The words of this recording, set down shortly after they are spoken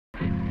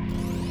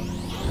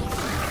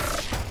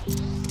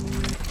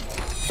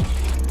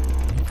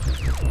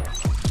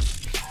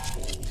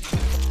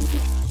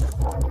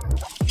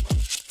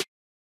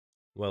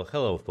Well,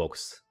 hello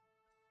folks.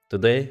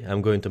 Today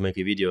I'm going to make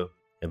a video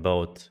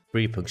about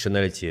free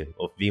functionality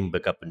of Veeam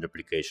backup and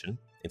replication.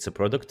 It's a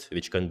product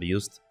which can be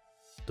used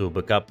to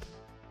backup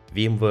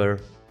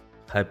VMware,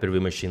 Hyper-V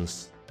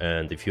machines,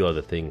 and a few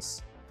other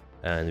things.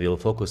 And we'll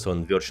focus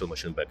on virtual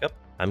machine backup.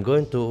 I'm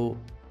going to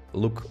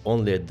look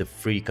only at the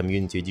free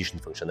community edition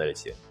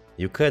functionality.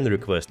 You can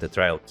request a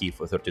trial key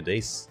for 30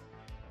 days,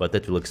 but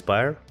that will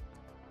expire.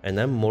 And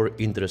I'm more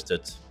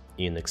interested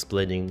in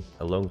explaining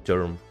a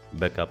long-term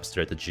backup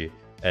strategy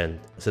and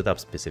setup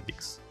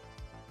specifics.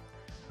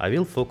 I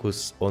will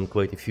focus on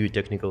quite a few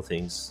technical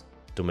things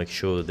to make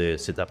sure the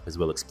setup is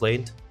well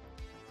explained.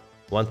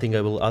 One thing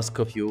I will ask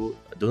of you,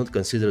 do not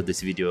consider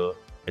this video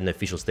an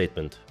official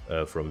statement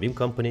from Veeam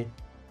company.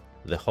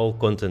 The whole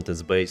content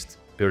is based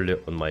purely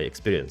on my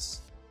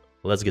experience.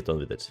 Let's get on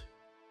with it.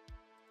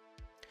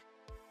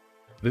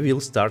 We will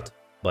start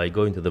by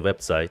going to the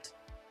website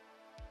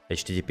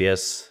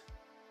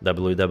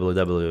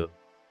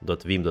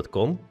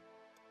https://www.veeam.com,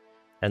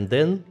 and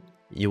then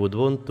you would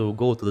want to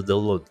go to the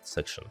download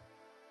section.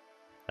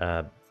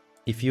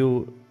 If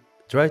you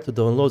try to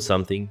download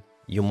something,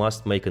 you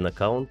must make an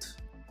account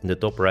in the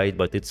top right,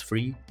 but it's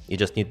free. You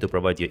just need to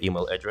provide your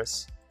email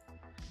address.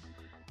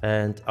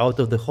 And out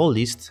of the whole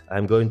list,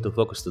 I'm going to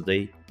focus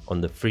today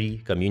on the free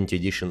community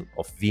edition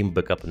of Veeam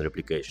backup and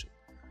replication.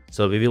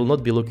 So we will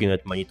not be looking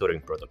at monitoring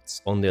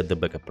products, only at the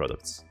backup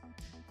products.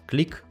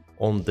 Click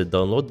on the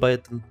download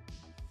button,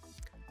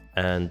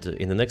 and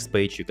in the next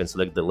page you can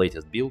select the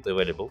latest build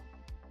available.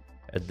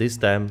 At this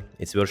time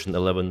it's version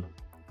 11,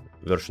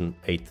 version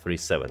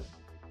 837.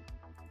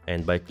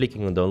 And by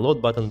clicking on the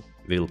download button,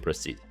 we will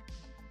proceed.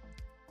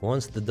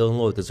 Once the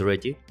download is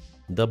ready,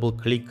 double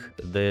click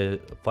the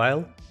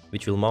file,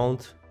 which will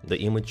mount the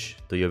image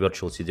to your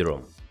virtual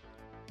CD-ROM.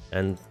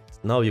 And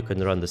now you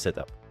can run the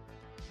setup.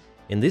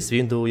 In this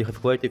window you have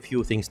quite a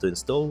few things to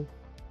install.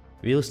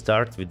 We'll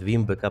start with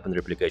Veeam backup and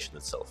replication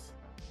itself.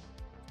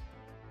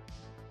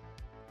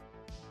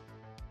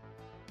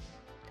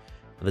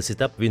 The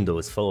setup window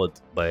is followed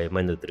by a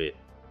mandatory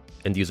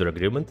end-user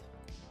agreement,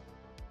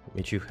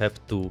 which you have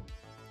to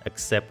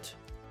accept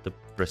to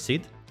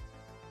proceed.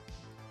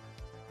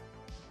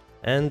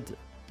 And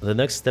the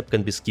next step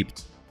can be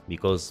skipped,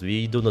 because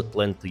we do not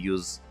plan to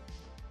use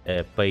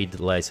a paid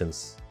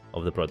license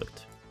of the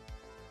product.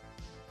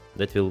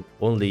 That will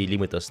only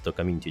limit us to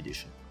community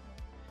edition.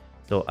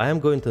 So I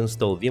am going to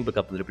install Veeam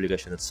backup and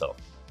replication itself.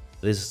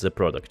 This is the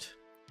product.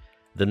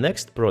 The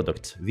next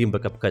product, Veeam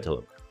backup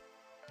catalog,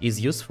 is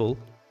useful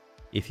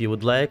if you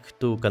would like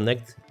to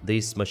connect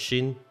this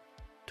machine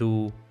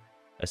to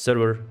a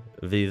server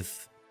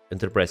with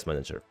Enterprise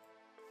Manager.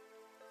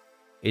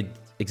 It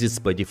exists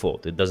by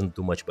default, it doesn't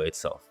do much by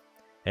itself.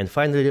 And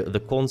finally, the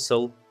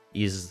console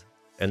is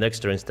an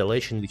extra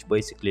installation which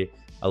basically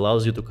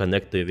allows you to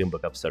connect to a Veeam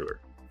backup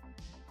server.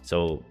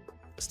 So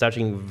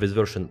starting with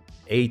version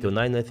 8 or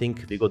 9, I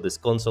think, we got this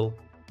console,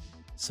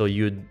 so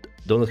you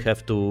don't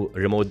have to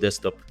remote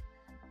desktop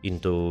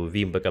into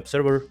Veeam backup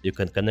server. You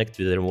can connect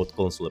with the remote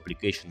console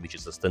application, which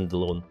is a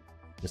standalone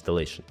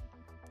installation.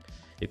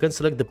 You can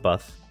select the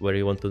path where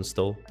you want to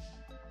install.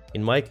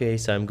 In my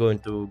case, I'm going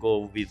to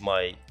go with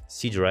my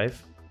C drive.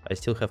 I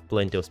still have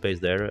plenty of space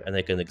there and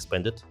I can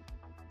expand it.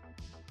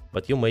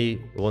 But you may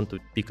want to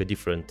pick a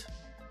different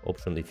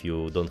option if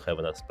you don't have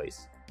enough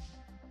space.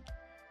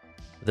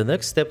 The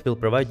next step will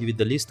provide you with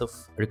the list of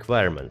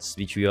requirements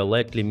which you are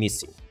likely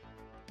missing,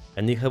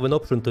 and you have an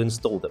option to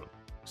install them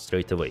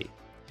straight away.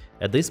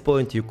 At this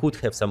point you could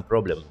have some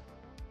problem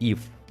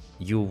if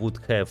you would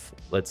have,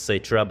 let's say,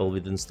 trouble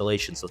with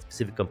installations of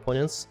specific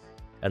components,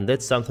 and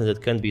that's something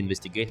that can be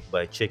investigated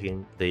by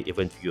checking the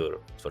event viewer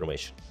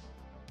information.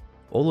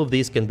 All of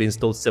these can be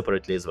installed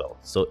separately as well,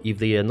 so if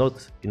they are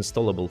not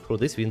installable through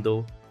this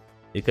window,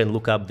 you can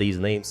look up these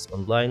names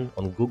online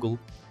on Google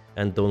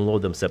and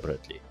download them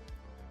separately.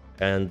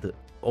 And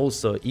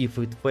also, if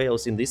it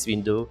fails in this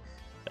window,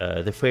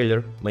 the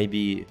failure may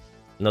be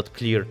not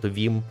clear to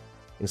Veeam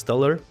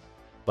installer,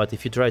 but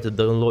if you try to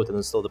download and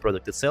install the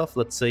product itself,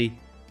 let's say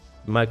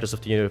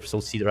Microsoft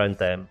Universal C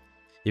runtime,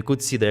 you could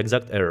see the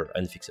exact error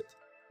and fix it.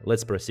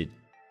 Let's proceed.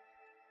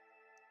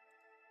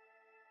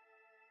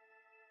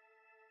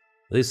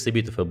 This is a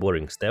bit of a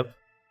boring step.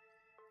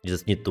 You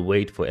just need to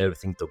wait for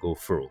everything to go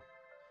through.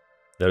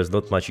 There is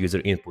not much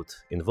user input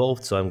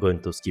involved, so I'm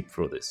going to skip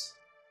through this.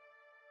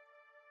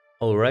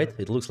 Alright,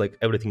 it looks like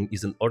everything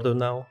is in order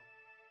now.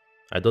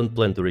 I don't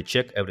plan to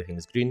recheck, everything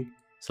is green,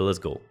 so let's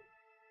go.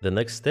 The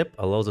next step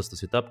allows us to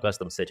set up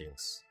custom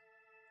settings.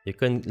 You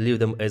can leave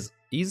them as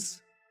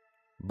is,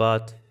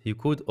 but you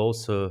could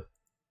also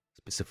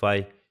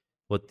specify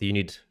what you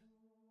need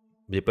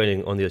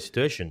depending on your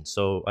situation,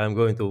 so I'm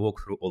going to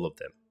walk through all of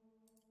them.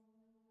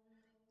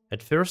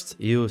 At first,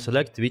 you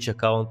select which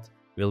account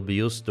will be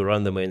used to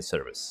run the main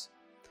service.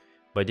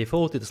 By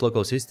default, it is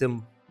local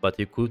system, but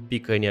you could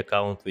pick any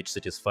account which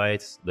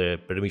satisfies the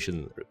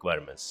permission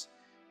requirements,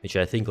 which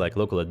I think like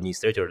local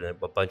administrator and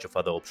a bunch of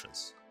other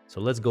options. So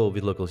let's go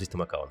with local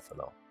system account for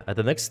now. At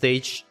the next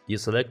stage, you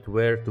select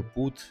where to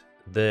put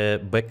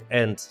the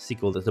backend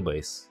SQL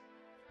database.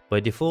 By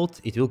default,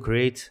 it will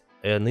create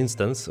an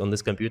instance on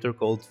this computer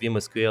called Veeam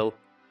SQL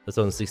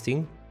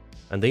 2016,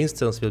 and the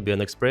instance will be an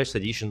Express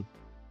edition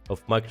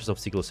of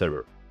Microsoft SQL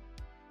Server.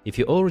 If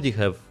you already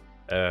have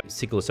a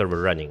SQL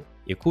Server running,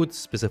 you could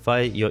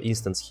specify your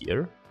instance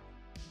here,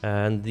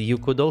 and you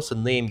could also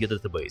name your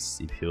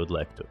database if you would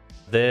like to.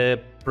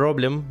 The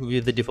problem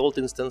with the default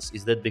instance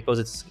is that because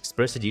it's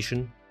Express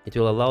edition, it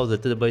will allow the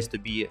database to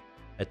be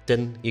at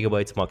 10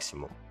 GB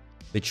maximum.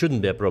 It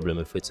shouldn't be a problem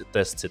if it's a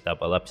test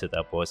setup, a lab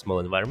setup, or a small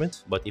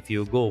environment, but if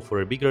you go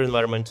for a bigger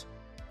environment,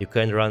 you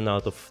can run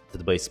out of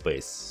database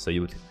space, so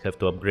you would have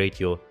to upgrade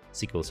your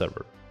SQL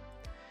Server.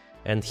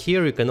 And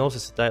here you can also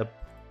set up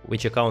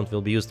which account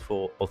will be used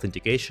for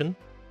authentication.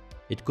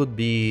 It could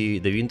be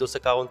the Windows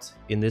account,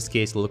 in this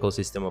case the local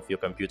system of your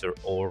computer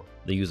or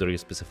the user you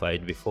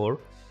specified before,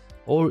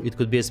 or it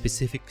could be a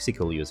specific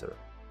SQL user.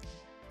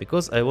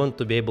 Because I want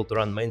to be able to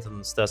run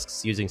maintenance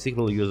tasks using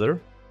SQL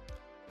user,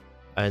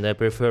 and I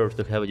prefer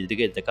to have a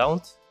dedicated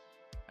account,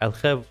 I'll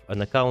have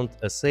an account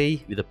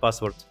SA with a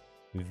password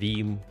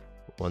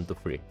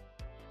Veeam123.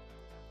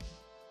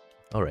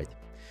 Alright,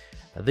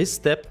 this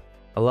step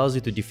allows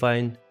you to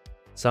define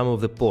some of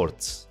the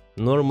ports.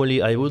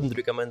 Normally I wouldn't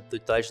recommend to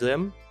touch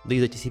them.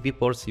 These are TCP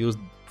ports used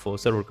for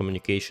server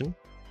communication,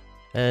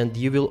 and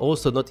you will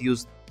also not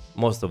use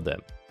most of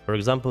them. For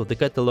example, the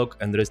catalog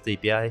and REST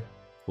API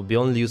will be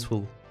only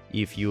useful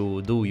if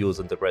you do use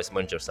Enterprise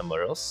Manager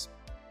somewhere else.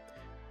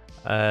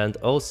 And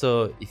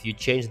also, if you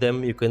change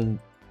them, you can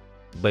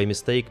by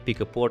mistake pick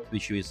a port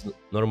which is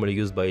normally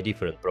used by a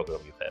different program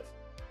you have.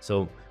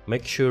 So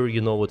make sure you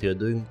know what you're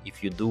doing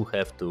if you do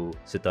have to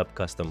set up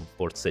custom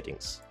port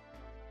settings.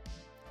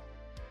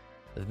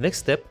 The next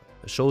step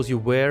shows you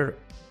where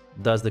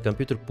does the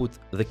computer put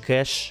the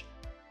cache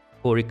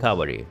for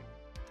recovery.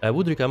 I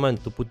would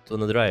recommend to put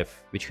on a drive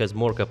which has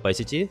more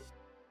capacity.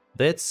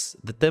 That's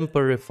the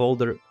temporary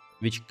folder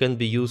which can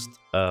be used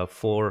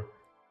for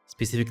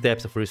specific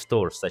types of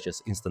restores, such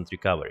as instant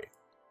recovery.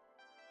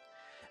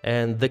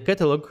 And the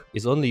catalog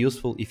is only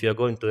useful if you're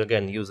going to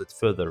again use it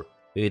further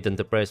with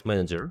Enterprise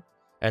Manager,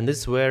 and this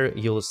is where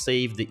you'll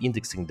save the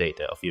indexing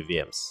data of your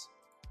VMs.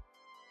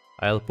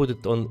 I'll put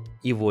it on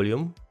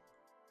eVolume.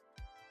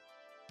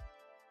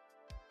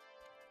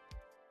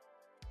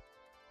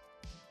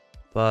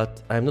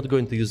 But I'm not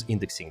going to use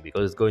indexing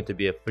because it's going to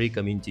be a free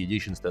community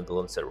edition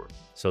standalone server.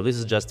 So this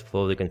is just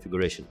for the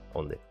configuration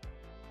only.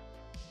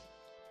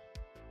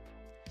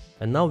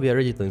 And now we are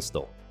ready to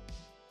install.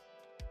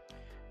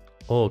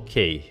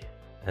 Okay,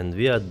 and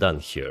we are done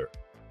here.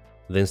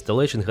 The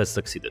installation has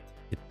succeeded.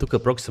 It took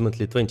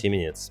approximately 20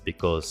 minutes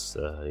because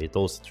it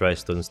also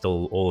tries to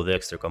install all the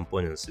extra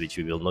components which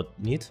we will not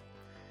need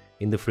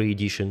in the free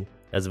edition,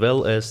 as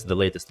well as the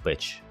latest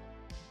patch.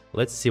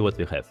 Let's see what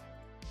we have.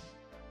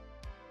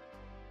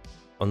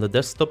 On the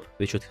desktop,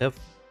 we should have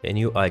a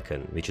new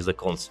icon, which is a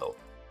console.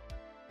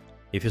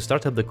 If you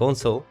start up the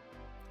console,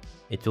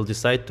 it will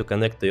decide to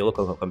connect to your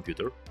local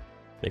computer,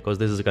 because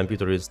this is a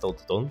computer you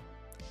installed it on,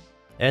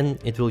 and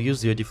it will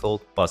use your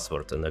default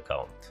password and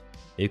account.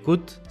 You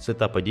could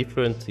set up a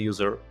different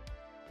user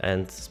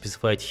and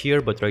specify it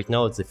here, but right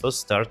now it's the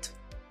first start,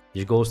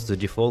 which goes to the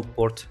default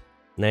port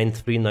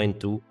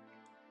 9392,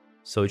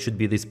 so it should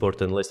be this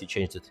port unless you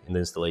changed it in the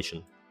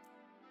installation.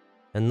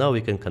 And now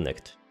we can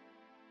connect.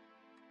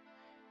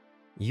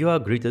 You are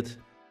greeted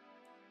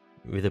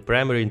with the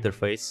primary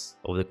interface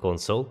of the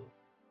console,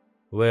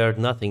 where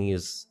nothing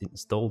is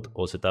installed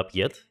or set up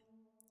yet.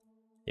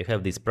 You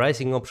have these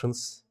pricing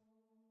options,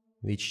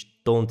 which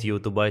taunt you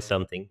to buy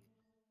something.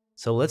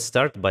 So let's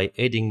start by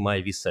adding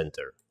my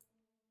vCenter.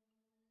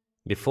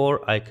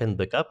 Before I can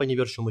back up any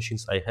virtual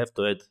machines, I have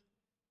to add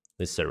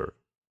this server.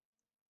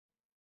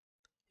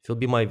 It will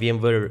be my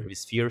VMware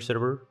vSphere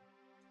server.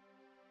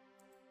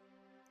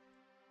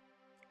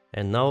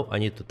 And now I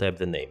need to type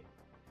the name.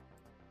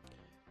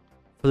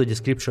 For the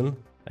description,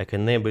 I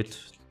can name it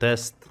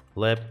Test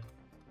Lab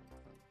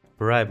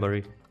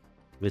Primary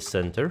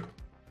vCenter.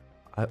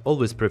 I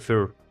always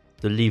prefer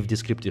to leave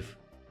descriptive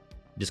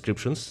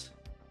descriptions,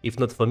 if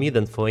not for me,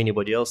 then for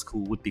anybody else who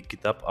would pick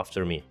it up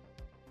after me.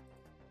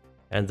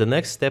 And the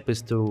next step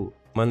is to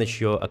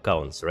manage your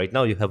accounts. Right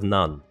now you have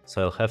none,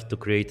 so I'll have to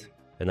create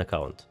an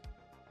account.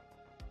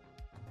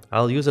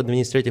 I'll use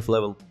administrative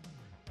level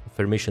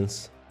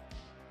permissions.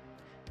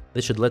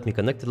 This should let me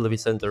connect to the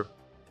vCenter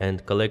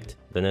and collect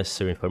the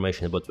necessary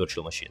information about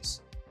virtual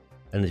machines.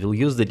 And it will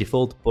use the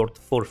default port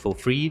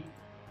 443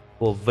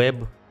 for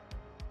web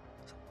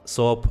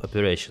SOAP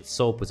operations.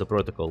 SOAP is a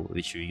protocol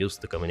which we use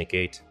to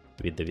communicate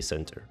with the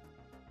vCenter.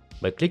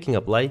 By clicking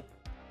apply,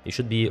 you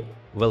should be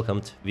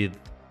welcomed with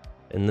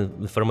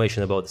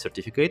information about the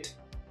certificate,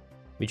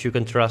 which you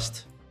can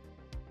trust,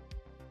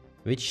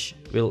 which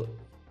will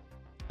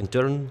in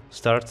turn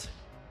start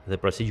the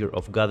procedure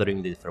of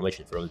gathering the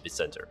information from the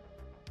vCenter.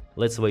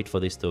 Let's wait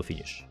for this to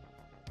finish.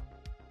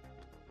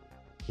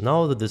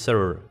 Now that the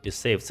server is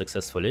saved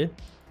successfully,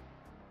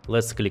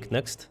 let's click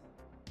next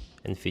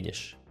and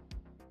finish.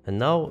 And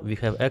now we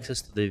have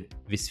access to the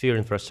vSphere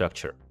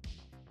infrastructure.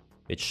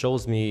 It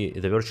shows me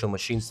the virtual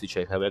machines which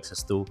I have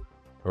access to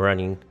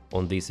running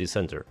on this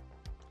vCenter.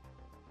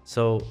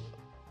 So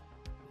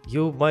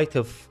you might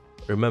have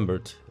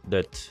remembered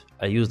that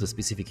I used a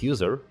specific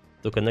user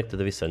to connect to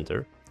the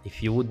vCenter.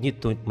 If you would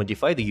need to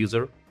modify the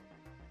user,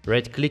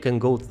 right-click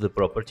and go to the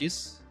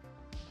properties,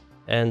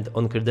 and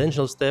on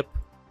credentials tab,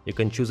 you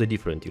can choose a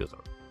different user.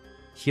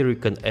 Here you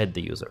can add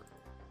the user.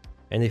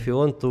 And if you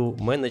want to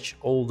manage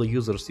all the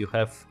users you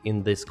have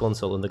in this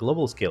console on the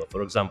global scale,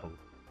 for example,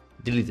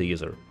 delete a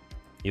user,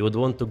 you would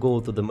want to go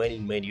to the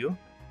main menu,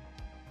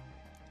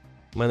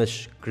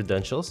 manage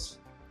credentials,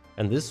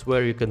 and this is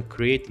where you can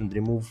create and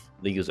remove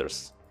the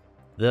users.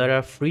 There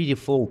are 3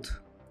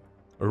 default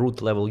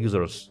root level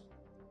users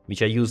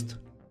which are used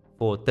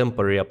for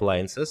temporary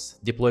appliances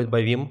deployed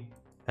by Veeam,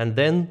 and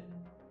then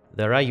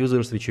there are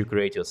users which you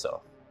create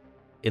yourself.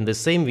 In the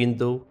same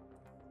window,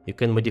 you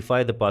can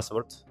modify the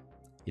password.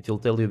 It will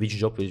tell you which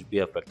job will be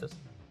affected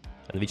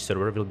and which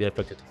server will be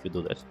affected if you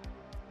do that.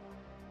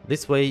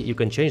 This way you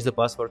can change the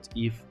password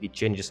if it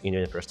changes in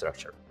your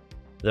infrastructure.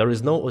 There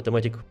is no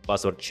automatic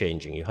password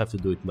changing, you have to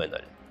do it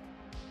manually.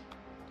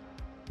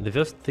 The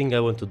first thing I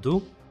want to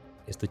do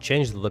is to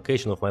change the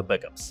location of my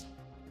backups.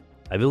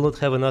 I will not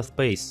have enough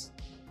space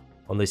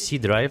on the C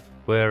drive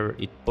where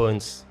it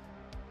points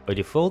by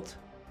default,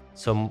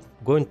 so I'm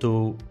going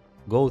to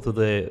go to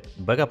the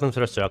backup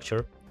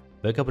infrastructure,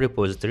 backup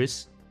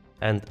repositories,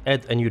 and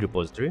add a new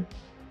repository,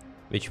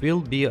 which will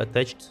be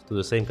attached to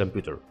the same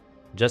computer,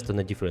 just on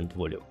a different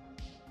volume.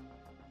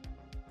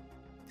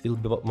 It will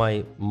be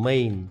my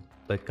main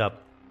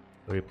backup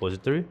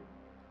repository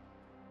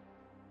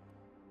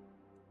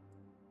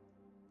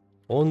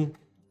on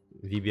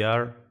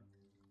VBR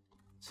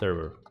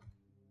server.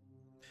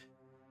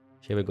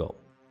 Here we go.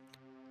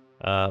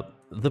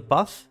 The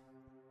path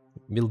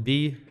will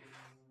be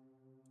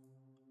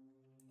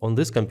on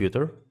this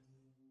computer,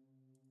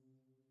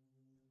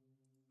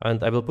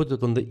 and I will put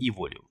it on the E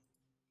volume,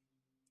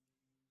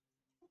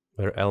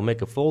 where I'll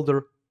make a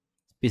folder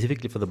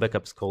specifically for the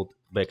backups called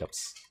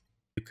backups.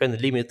 You can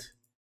limit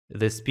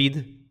the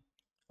speed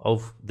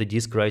of the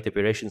disk write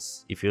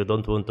operations if you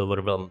don't want to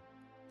overwhelm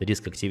the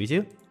disk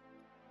activity,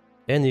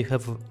 and you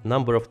have a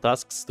number of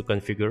tasks to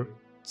configure,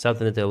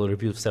 something that I will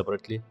review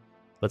separately.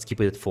 Let's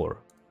keep it at 4.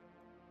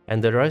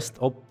 And the rest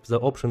of the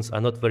options are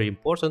not very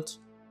important.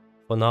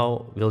 For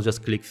now, we'll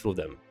just click through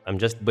them. I'm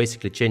just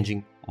basically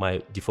changing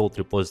my default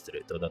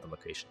repository to another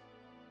location.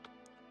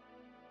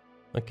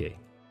 Okay,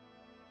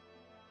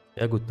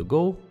 we are good to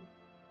go.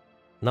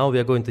 Now we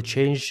are going to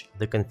change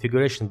the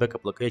configuration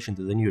backup location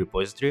to the new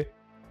repository.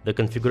 The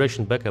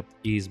configuration backup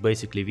is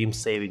basically Veeam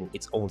saving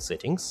its own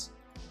settings.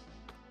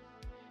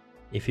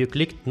 If you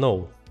clicked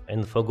no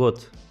and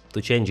forgot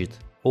to change it,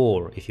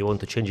 or if you want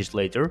to change it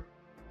later,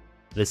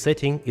 the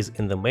setting is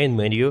in the main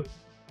menu,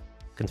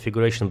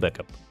 configuration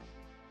backup.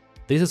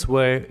 This is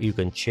where you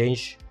can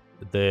change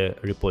the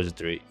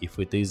repository if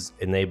it is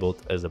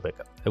enabled as a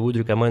backup. I would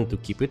recommend to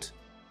keep it,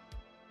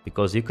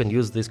 because you can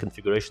use this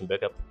configuration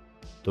backup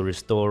to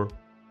restore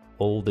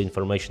all the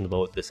information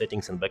about the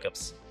settings and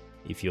backups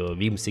if your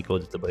Veeam SQL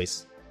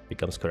database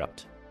becomes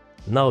corrupt.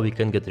 Now we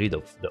can get rid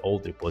of the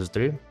old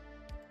repository.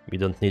 We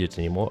don't need it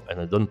anymore, and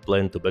I don't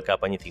plan to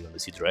backup anything on the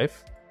C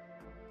drive.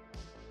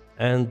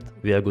 And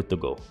we are good to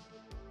go.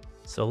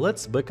 So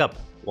let's backup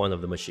one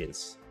of the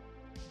machines.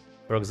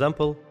 For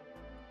example,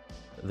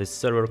 this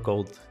server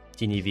called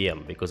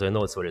TinyVM, because I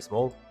know it's very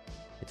small,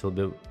 it will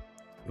be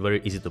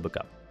very easy to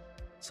backup.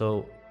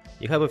 So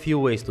you have a few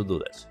ways to do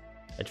that.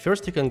 At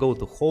first you can go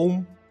to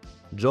Home,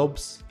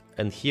 Jobs,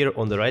 and here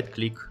on the right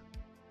click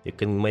you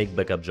can make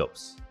backup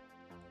jobs.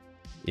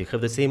 You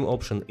have the same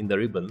option in the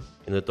ribbon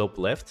in the top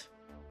left,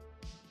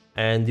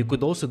 and you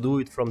could also do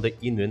it from the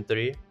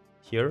inventory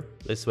here.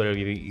 That's where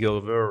you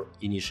were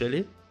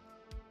initially.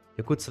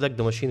 You could select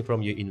the machine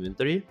from your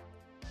inventory,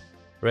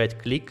 right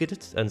click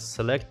it and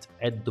select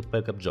Add to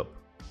Backup Job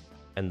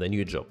and the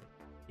new job.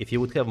 If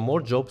you would have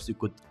more jobs, you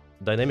could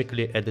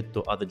dynamically add it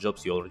to other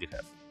jobs you already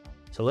have.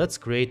 So let's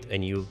create a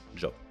new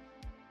job.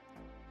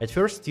 At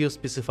first you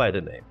specify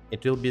the name.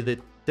 It will be the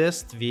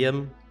test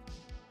VM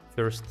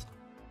first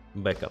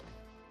backup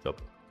job.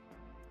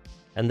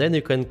 And then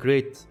you can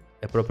create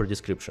a proper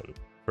description.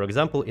 For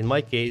example, in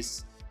my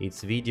case,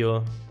 it's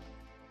video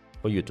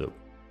for YouTube.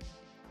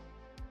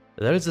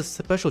 There is a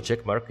special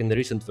checkmark in the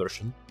recent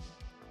version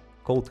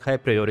called high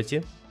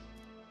priority,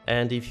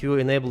 and if you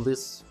enable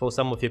this for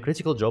some of your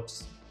critical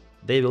jobs,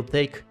 they will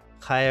take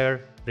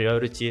higher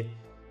priority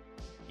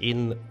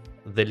in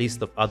the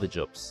list of other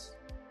jobs.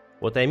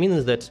 What I mean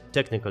is that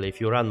technically,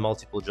 if you run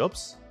multiple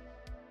jobs,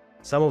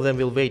 some of them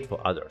will wait for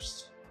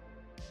others,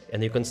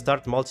 and you can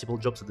start multiple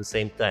jobs at the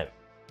same time.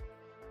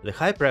 The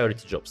high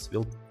priority jobs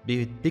will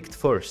be picked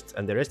first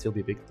and the rest will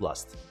be picked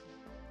last.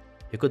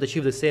 You could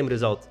achieve the same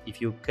result if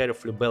you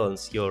carefully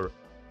balance your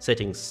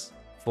settings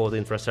for the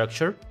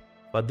infrastructure,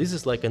 but this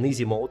is like an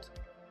easy mode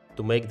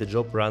to make the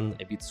job run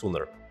a bit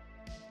sooner.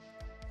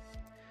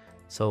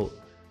 So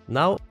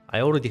now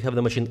I already have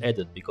the machine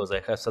added because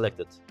I have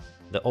selected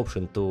the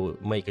option to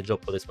make a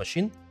job for this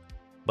machine,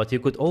 but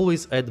you could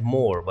always add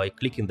more by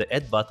clicking the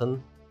add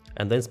button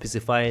and then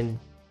specifying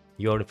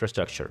your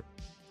infrastructure.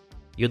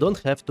 You don't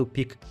have to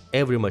pick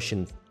every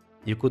machine.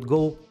 You could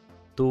go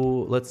to,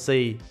 let's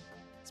say,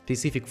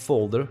 specific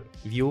folder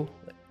view.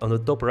 On the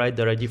top right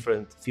there are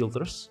different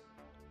filters,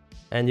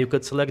 and you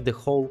could select the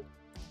whole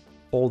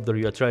folder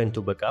you are trying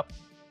to backup.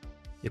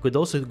 You could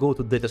also go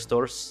to data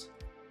stores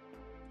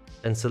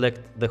and select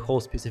the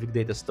whole specific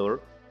data store.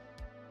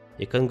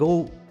 You can go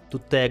to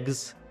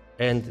tags,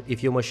 and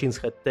if your machines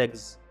had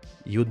tags,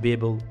 you'd be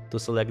able to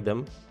select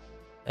them.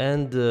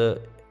 And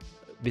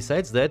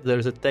besides that, there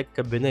is a tag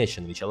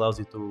combination which allows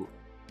you to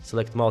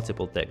select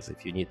multiple tags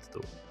if you need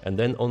to, and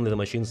then only the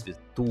machines with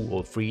 2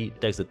 or 3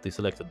 tags that you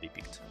selected be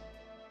picked.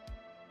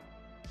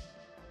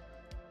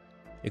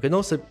 You can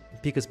also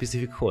pick a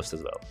specific host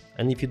as well,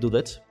 and if you do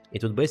that,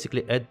 it would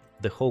basically add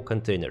the whole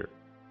container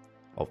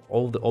of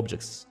all the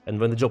objects, and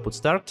when the job would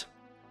start,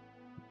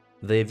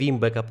 the Veeam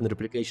backup and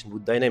replication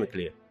would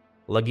dynamically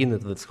log in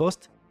into this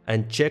host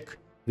and check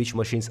which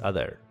machines are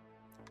there.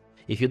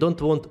 If you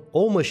don't want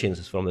all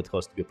machines from that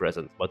host to be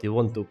present, but you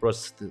want to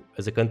process it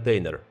as a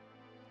container,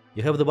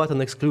 you have the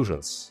button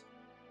exclusions,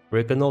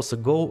 where you can also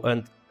go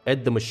and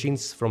add the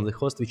machines from the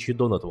host which you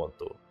do not want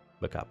to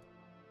backup.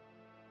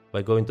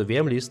 By going to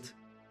VM list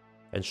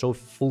and show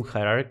full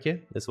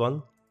hierarchy, this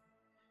one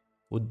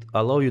would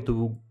allow you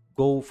to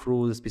go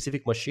through the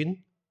specific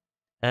machine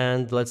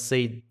and, let's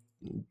say,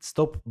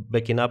 stop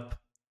backing up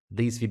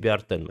this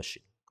VBR10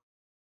 machine.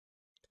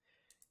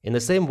 In the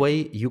same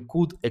way, you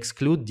could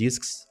exclude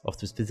disks of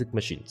the specific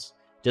machines.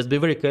 Just be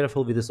very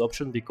careful with this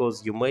option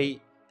because you may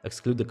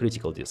exclude the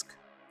critical disk.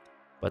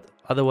 But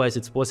otherwise,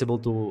 it's possible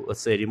to,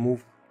 let's say,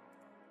 remove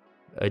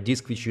a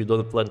disk which you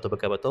don't plan to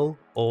backup at all,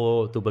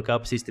 or to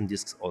backup system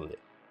disks only.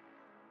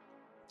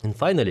 And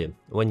finally,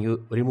 when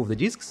you remove the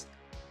disks,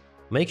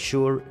 make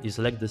sure you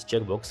select this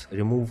checkbox,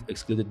 remove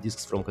excluded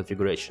disks from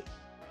configuration.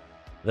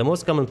 The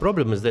most common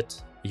problem is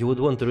that you would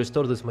want to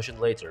restore this machine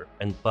later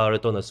and power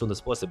it on as soon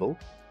as possible,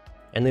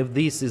 and if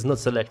this is not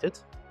selected,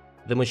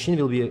 the machine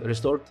will be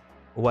restored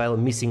while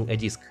missing a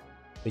disk,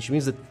 which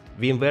means that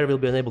VMware will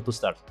be unable to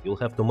start. You'll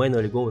have to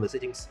manually go in the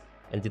settings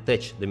and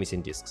detach the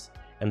missing disks.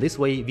 And this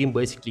way, Veeam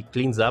basically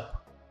cleans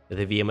up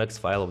the VMX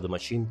file of the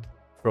machine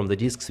from the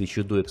disks which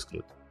you do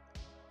exclude.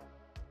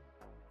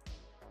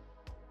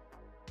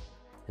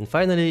 And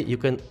finally, you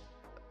can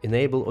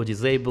enable or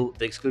disable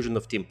the exclusion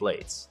of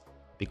templates,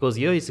 because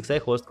your ESXi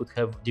host could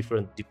have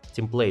different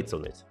templates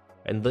on it.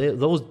 And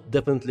those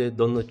definitely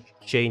do not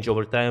change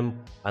over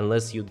time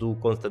unless you do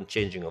constant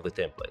changing of the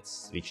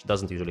templates, which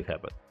doesn't usually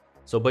happen.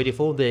 So by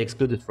default, they're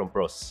excluded from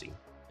processing.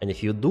 And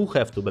if you do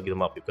have to back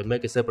them up, you can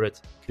make a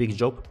separate quick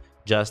job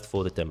just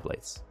for the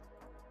templates.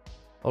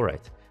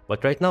 Alright,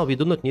 but right now we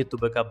do not need to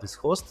back up this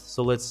host,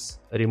 so let's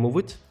remove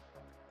it,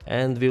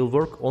 and we'll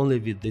work only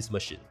with this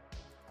machine.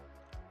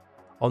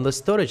 On the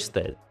storage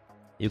tab,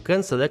 you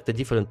can select a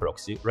different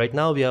proxy. Right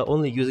now we are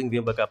only using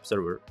Veeam Backup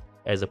Server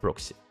as a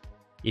proxy.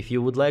 If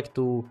you would like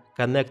to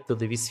connect to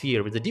the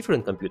vSphere with a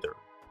different computer,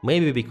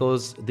 maybe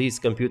because this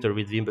computer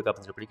with Veeam Backup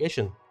and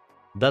Replication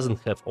doesn't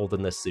have all the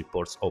necessary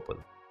ports open.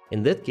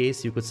 In that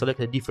case, you could select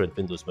a different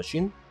Windows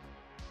machine,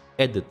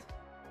 add it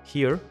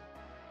here.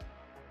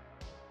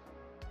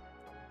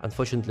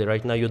 Unfortunately,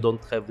 right now you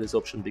don't have this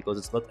option because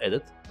it's not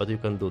added, but you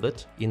can do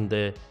that in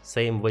the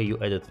same way you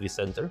added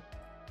vCenter.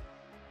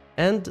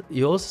 And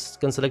you also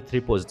can select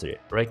repository.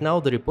 Right now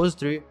the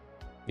repository,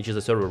 which is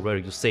a server where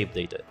you save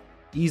data,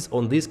 is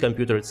on this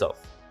computer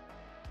itself.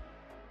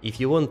 If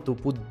you want to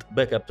put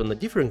backup on a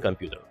different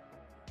computer,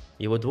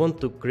 you would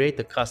want to create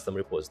a custom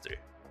repository.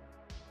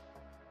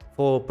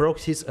 For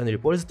proxies and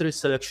repository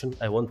selection,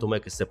 I want to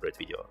make a separate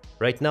video.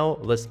 Right now,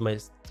 let's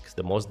make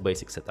the most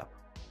basic setup.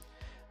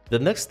 The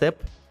next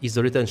step is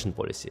the retention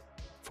policy.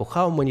 For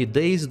how many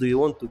days do you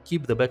want to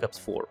keep the backups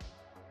for?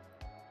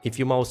 If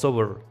you mouse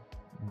over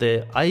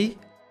the I,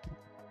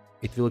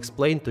 it will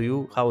explain to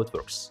you how it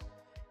works.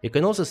 You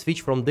can also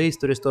switch from days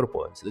to restore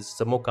points. This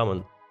is a more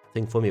common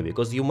thing for me,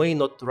 because you may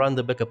not run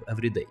the backup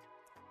every day.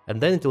 And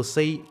then it will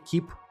say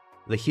keep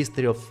the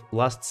history of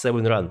last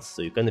 7 runs,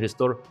 so you can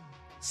restore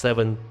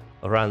 7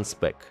 runs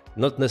back.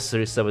 Not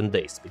necessarily 7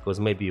 days, because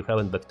maybe you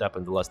haven't backed up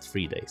in the last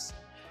 3 days.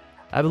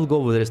 I will go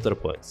with restore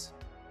points.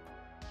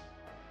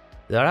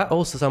 There are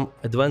also some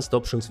advanced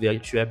options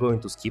which we are going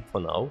to skip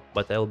for now,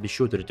 but I'll be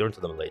sure to return to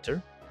them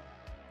later.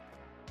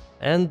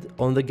 And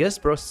on the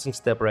guest processing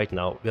step right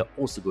now, we are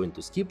also going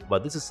to skip,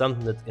 but this is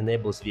something that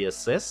enables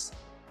VSS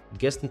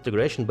guest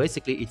integration.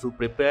 Basically, it will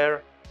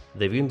prepare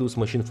the Windows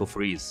machine for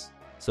freeze.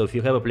 So if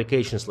you have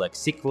applications like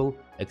SQL,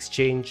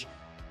 Exchange,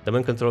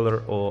 domain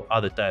controller, or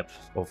other types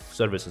of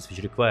services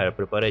which require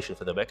preparation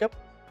for the backup,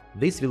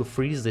 this will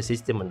freeze the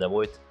system and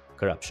avoid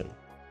corruption.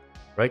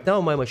 Right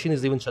now, my machine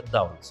is even shut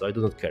down, so I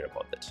do not care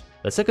about that.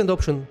 The second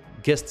option,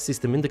 guest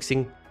system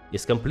indexing,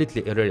 is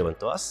completely irrelevant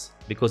to us,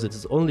 because it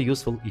is only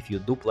useful if you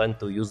do plan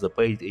to use the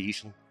paid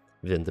edition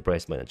with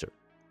Enterprise Manager.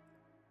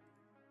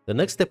 The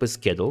next step is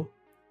schedule.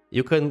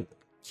 You can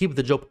keep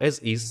the job as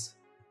is,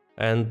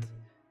 and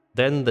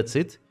then that's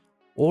it,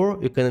 or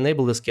you can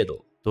enable the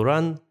schedule to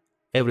run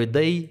every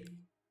day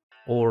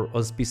or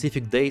on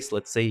specific days,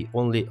 let's say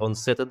only on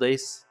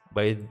Saturdays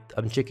by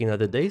unchecking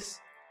other days.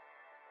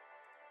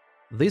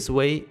 This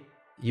way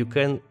you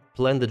can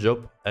plan the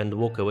job and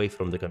walk away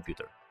from the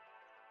computer.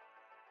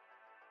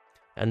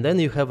 And then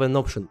you have an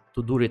option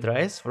to do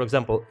retries. For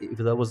example, if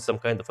there was some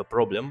kind of a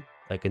problem,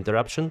 like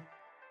interruption,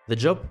 the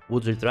job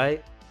would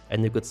retry,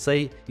 and you could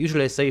say,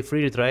 usually I say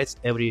 3 retries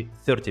every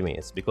 30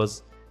 minutes,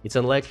 because it's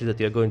unlikely that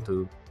you're going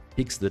to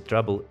fix the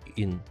trouble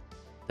in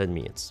 10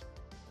 minutes.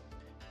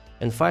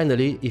 And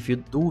finally, if you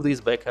do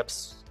these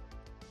backups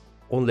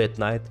only at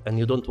night and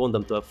you don't want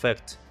them to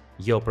affect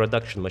your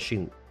production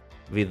machine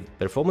with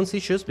performance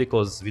issues,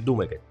 because we do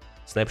make a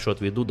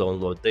snapshot, we do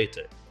download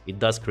data, it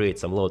does create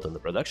some load on the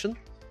production,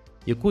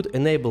 you could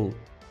enable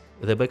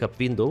the backup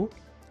window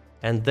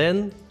and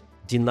then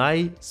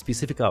deny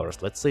specific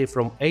hours, let's say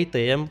from 8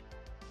 AM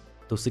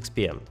to 6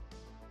 PM.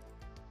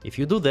 If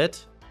you do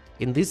that,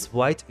 in this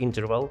white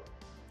interval,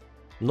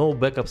 no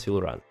backups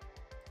will run.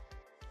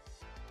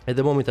 At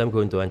the moment, I'm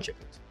going to uncheck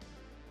it.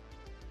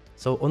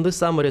 So on the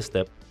summary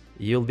step,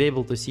 you'll be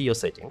able to see your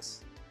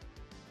settings.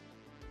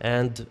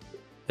 And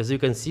as you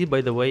can see,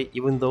 by the way,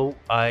 even though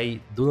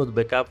I do not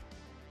backup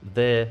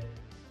the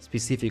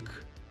specific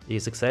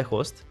ESXi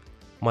host,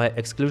 my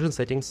exclusion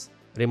settings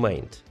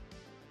remained.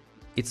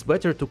 It's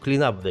better to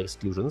clean up the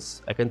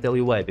exclusions. I can tell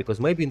you why, because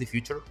maybe in the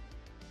future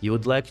you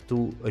would like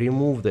to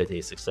remove that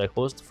ESXi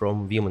host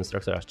from Veeam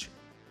infrastructure.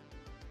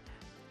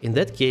 In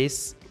that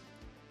case,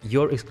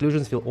 your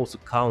exclusions will also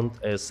count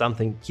as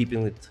something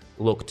keeping it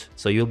locked.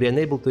 So you'll be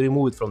unable to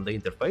remove it from the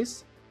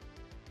interface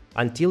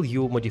until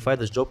you modify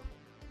this job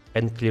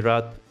and clear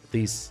out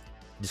this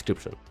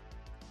description.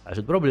 I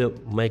should probably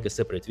make a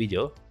separate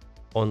video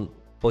on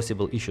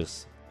possible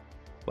issues.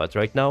 But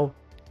right now,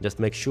 just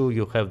make sure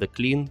you have the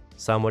clean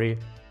summary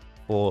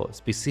for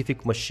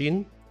specific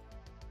machine,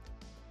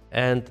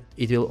 and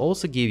it will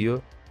also give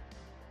you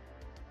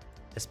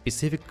a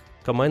specific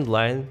command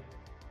line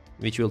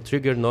which will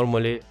trigger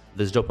normally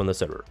this job on the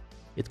server.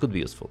 It could be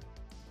useful.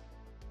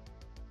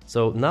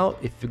 So now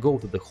if you go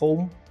to the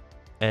home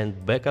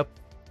and backup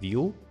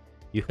view,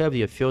 you have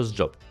your first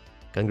job.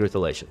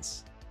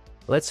 Congratulations.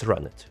 Let's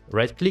run it.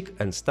 Right click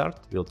and start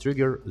will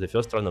trigger the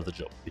first run of the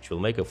job, which will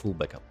make a full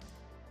backup.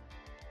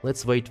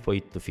 Let's wait for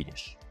it to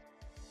finish.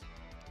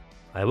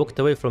 I walked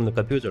away from the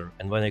computer,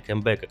 and when I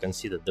came back I can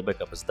see that the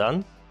backup is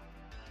done.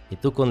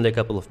 It took only a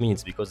couple of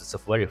minutes because it's a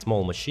very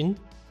small machine.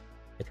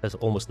 It has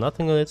almost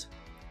nothing on it.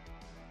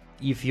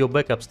 If your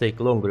backups take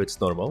longer, it's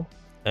normal.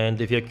 And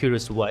if you're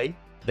curious why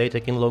they're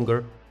taking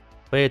longer,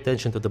 pay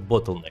attention to the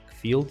bottleneck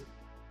field.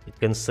 It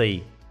can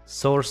say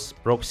source,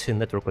 proxy,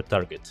 network, or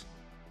target.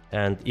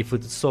 And if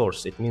it's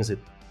source, it means it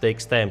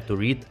takes time to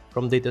read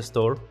from data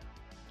store.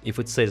 If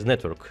it says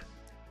network,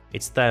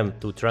 it's time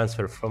to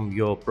transfer from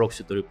your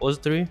proxy to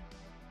repository.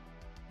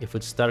 If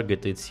it's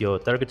target, it's your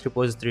target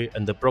repository,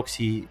 and the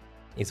proxy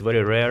is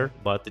very rare,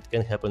 but it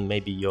can happen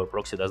maybe your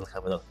proxy doesn't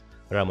have enough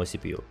RAM or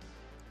CPU.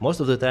 Most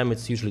of the time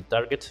it's usually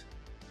target,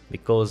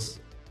 because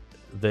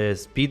the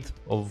speed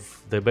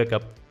of the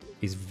backup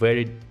is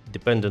very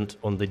dependent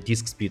on the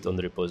disk speed on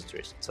the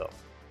repositories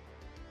itself.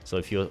 So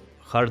if your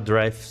hard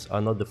drives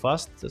are not the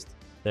fastest,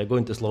 they're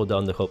going to slow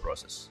down the whole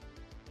process.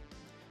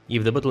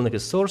 If the bottleneck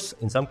is source,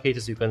 in some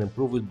cases you can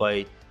improve it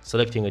by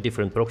selecting a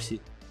different proxy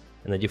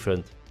and a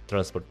different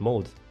transport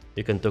mode.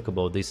 You can talk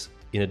about this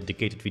in a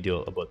dedicated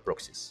video about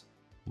proxies.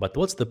 But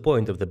what's the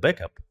point of the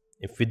backup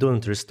if we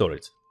don't restore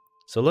it?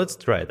 So let's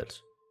try that.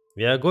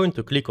 We are going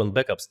to click on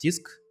backups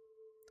disk.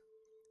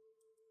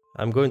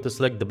 I'm going to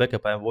select the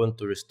backup I want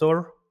to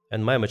restore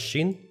and my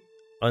machine.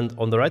 And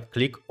on the right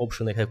click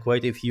option, I have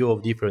quite a few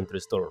of different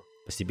restore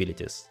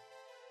possibilities.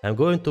 I'm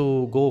going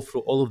to go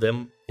through all of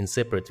them in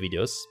separate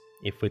videos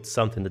if it's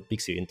something that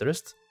piques your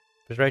interest.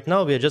 But right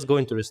now we are just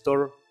going to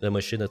restore the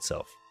machine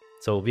itself.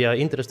 So we are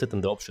interested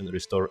in the option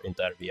restore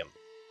entire VM.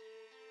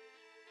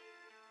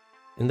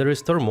 In the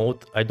restore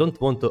mode, I don't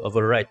want to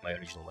overwrite my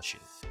original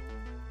machine.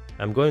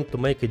 I'm going to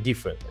make a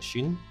different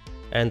machine,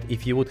 and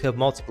if you would have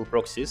multiple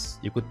proxies,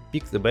 you could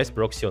pick the best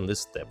proxy on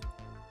this step.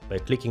 By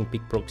clicking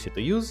pick proxy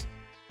to use,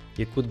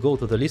 you could go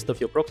to the list of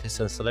your proxies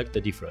and select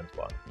a different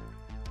one.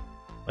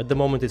 At the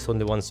moment it's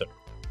only one server.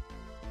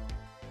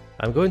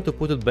 I'm going to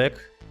put it back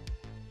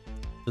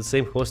to the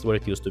same host where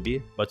it used to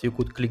be, but you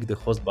could click the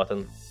host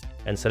button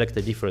and select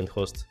a different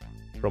host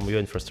from your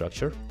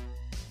infrastructure.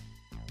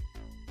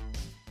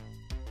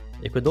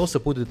 You could also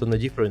put it on a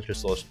different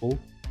resource pool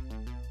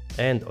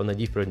and on a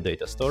different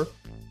data store.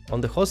 On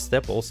the host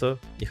step also,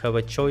 you have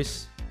a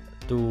choice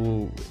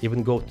to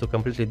even go to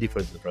completely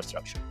different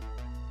infrastructure.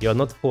 You are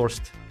not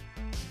forced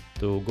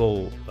to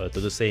go to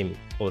the same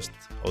host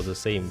or the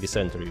same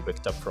vCenter you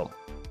backed up from.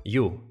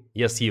 You,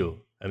 yes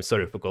you, I'm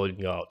sorry for calling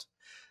you out.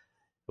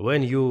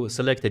 When you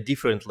select a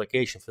different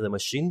location for the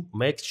machine,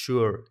 make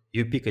sure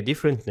you pick a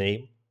different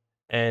name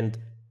and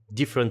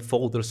different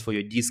folders for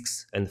your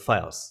disks and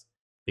files.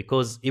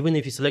 Because even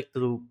if you select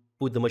to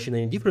put the machine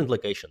in a different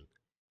location,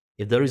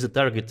 if there is a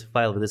target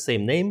file with the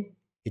same name,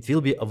 it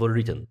will be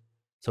overwritten.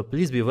 So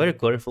please be very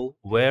careful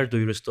where do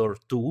you restore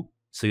to,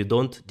 so you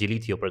don't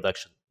delete your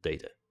production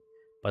data.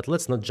 But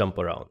let's not jump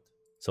around.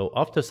 So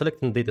after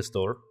selecting data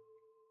store,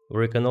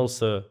 we can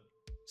also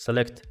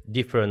select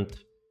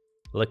different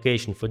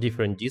location for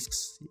different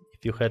disks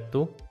if you had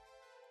to,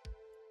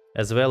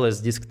 as well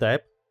as disk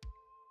type.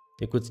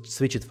 You could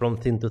switch it from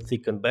thin to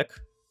thick and back,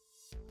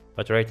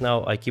 but right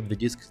now I keep the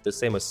disk the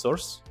same as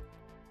source.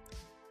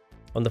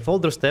 On the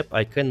folder step,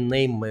 I can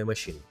name my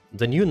machine.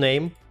 The new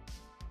name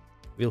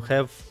will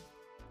have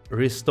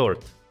restored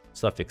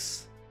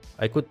suffix.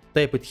 I could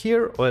type it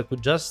here, or I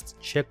could just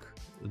check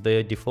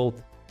the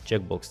default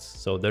checkbox,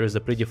 so there is a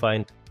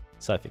predefined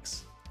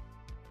suffix.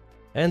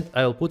 And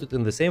I'll put it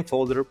in the same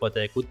folder, but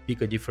I could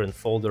pick a different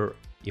folder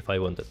if I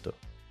wanted to.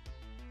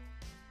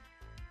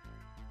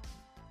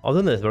 On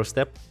the network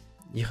step,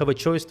 you have a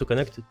choice to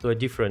connect it to a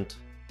different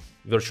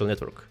virtual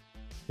network,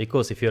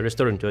 because if you're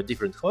restoring to a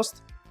different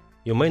host,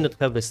 you may not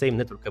have the same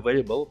network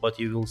available, but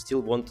you will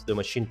still want the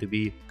machine to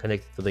be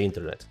connected to the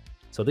internet.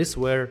 So this is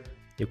where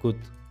you could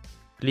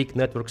click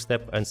network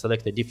step and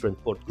select a different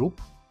port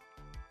group.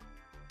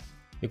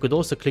 You could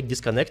also click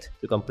disconnect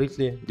to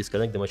completely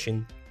disconnect the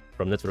machine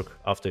from network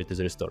after it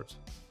is restored.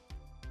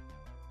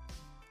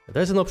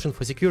 There's an option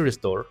for secure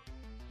restore,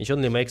 which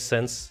only makes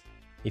sense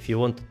if you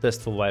want to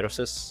test for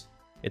viruses.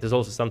 It is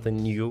also something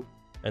new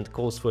and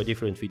calls for a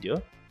different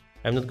video.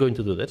 I'm not going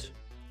to do that.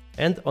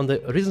 And on the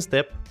reason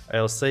step,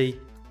 I'll say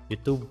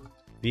YouTube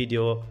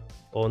video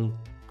on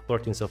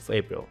 14th of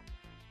April.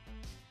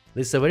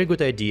 This is a very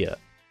good idea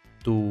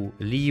to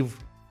leave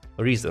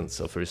reasons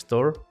of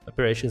restore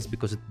operations,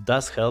 because it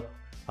does help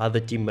other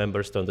team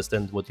members to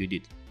understand what you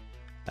did.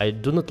 I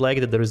do not like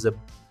that there is a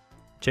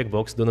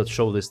checkbox, do not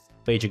show this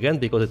page again,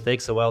 because it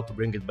takes a while to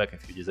bring it back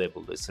if you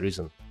disable this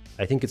reason.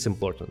 I think it's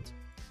important.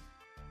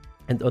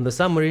 And on the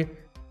summary,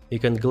 you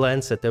can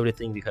glance at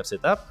everything we have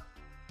set up.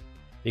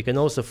 We can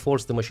also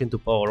force the machine to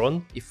power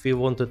on if we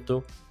wanted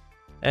to.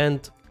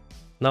 And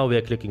now we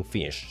are clicking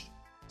finish.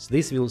 So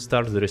this will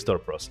start the restore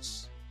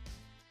process.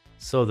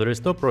 So the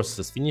restore process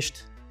is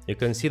finished. You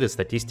can see the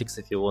statistics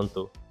if you want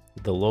to,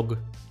 the log.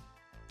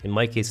 In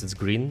my case it's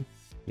green,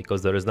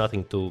 because there is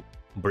nothing to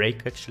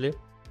break actually.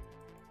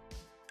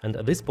 And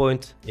at this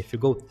point, if you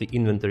go to the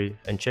inventory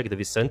and check the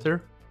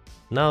vCenter,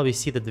 now we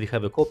see that we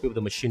have a copy of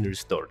the machine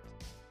restored.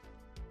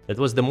 That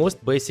was the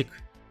most basic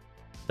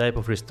type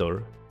of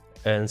restore,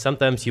 and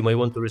sometimes you may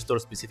want to restore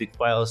specific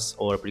files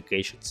or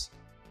applications.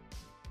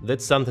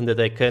 That's something that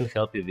I can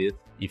help you with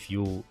if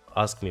you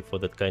ask me for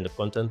that kind of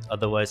content,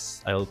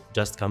 otherwise I'll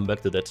just come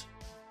back to that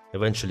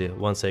eventually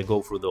once I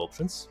go through the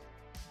options.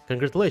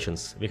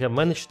 Congratulations, we have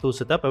managed to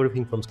set up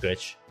everything from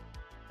scratch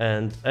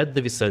and add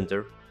the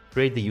vCenter,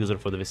 create the user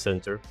for the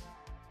vCenter,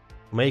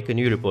 make a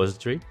new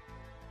repository,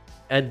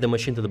 add the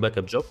machine to the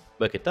backup job,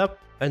 back it up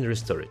and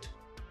restore it.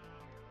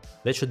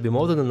 That should be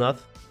more than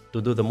enough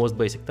to do the most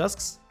basic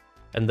tasks,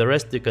 and the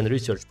rest you can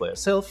research by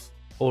yourself,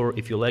 or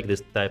if you like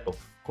this type of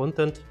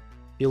content,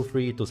 feel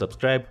free to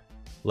subscribe,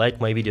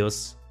 like my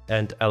videos,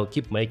 and I'll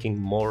keep making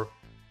more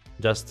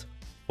just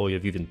for your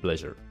viewing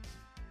pleasure.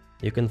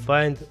 You can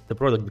find the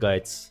product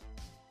guides,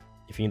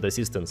 if you need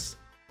assistance,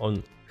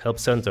 on Help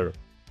Center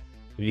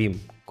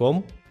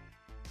Veeam.com.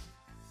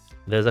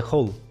 There's a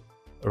whole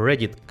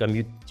Reddit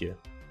community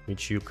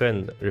which you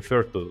can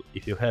refer to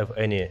if you have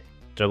any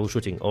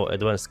troubleshooting or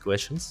advanced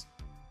questions.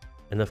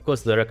 And of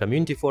course there are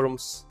community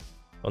forums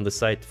on the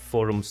site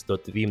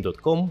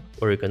forums.veeam.com,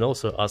 where you can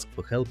also ask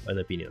for help and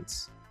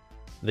opinions.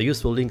 The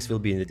useful links will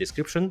be in the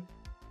description,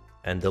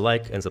 and the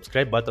like and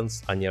subscribe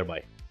buttons are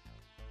nearby.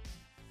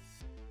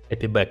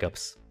 Happy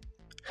backups!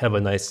 Have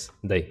a nice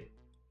day!